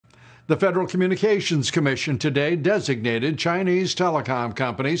The Federal Communications Commission today designated Chinese telecom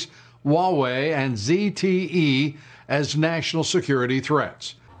companies Huawei and ZTE as national security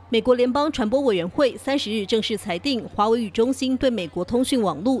threats. 美国联邦传播委员会30日正式裁定，华为与中兴对美国通讯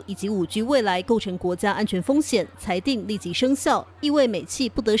网络以及5G 未来构成国家安全风险，裁定立即生效，意味美企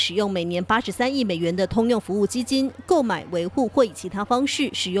不得使用每年83亿美元的通用服务基金购买、维护或以其他方式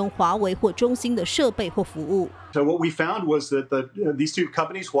使用华为或中兴的设备或服务。So what we found was that these two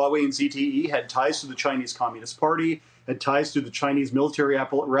companies, Huawei and ZTE, had ties to the Chinese Communist Party, had ties to the Chinese military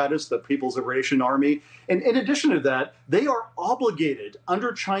apparatus, the People's Liberation Army. And in addition to that, they are obligated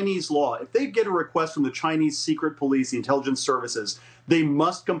under Chinese law. If they get a request from the Chinese secret police, the intelligence services, they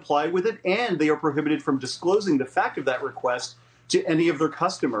must comply with it, and they are prohibited from disclosing the fact of that request to any of their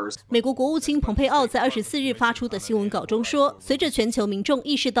customers. 美国国务卿蓬佩奥在24日发出的新闻稿中说，随着全球民众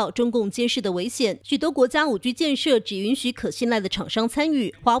意识到中共监视的危险，许多国家5G 建设只允许可信赖的厂商参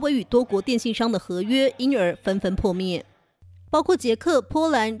与，华为与多国电信商的合约因而纷纷破灭。包括捷克、波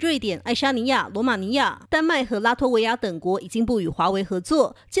兰、瑞典、爱沙尼亚、罗马尼亚、丹麦和拉脱维亚等国已经不与华为合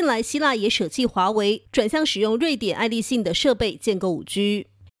作。近来，希腊也舍弃华为，转向使用瑞典爱立信的设备建构5G。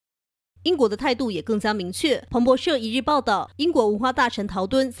英国的态度也更加明确。彭博社1日报道，英国文化大臣陶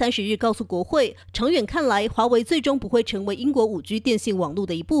敦30日告诉国会，长远看来，华为最终不会成为英国5G 电信网络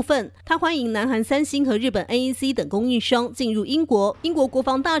的一部分。他欢迎南韩三星和日本 NEC 等供应商进入英国。英国国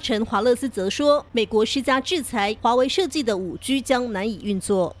防大臣华勒斯则说，美国施加制裁，华为设计的5G 将难以运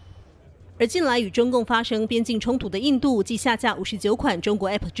作。而近来与中共发生边境冲突的印度，继下架59款中国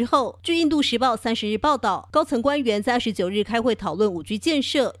App 之后，据印度时报30日报道，高层官员在29日开会讨论5G 建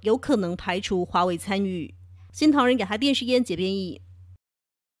设，有可能排除华为参与。新唐人亚太电视燕姐编译。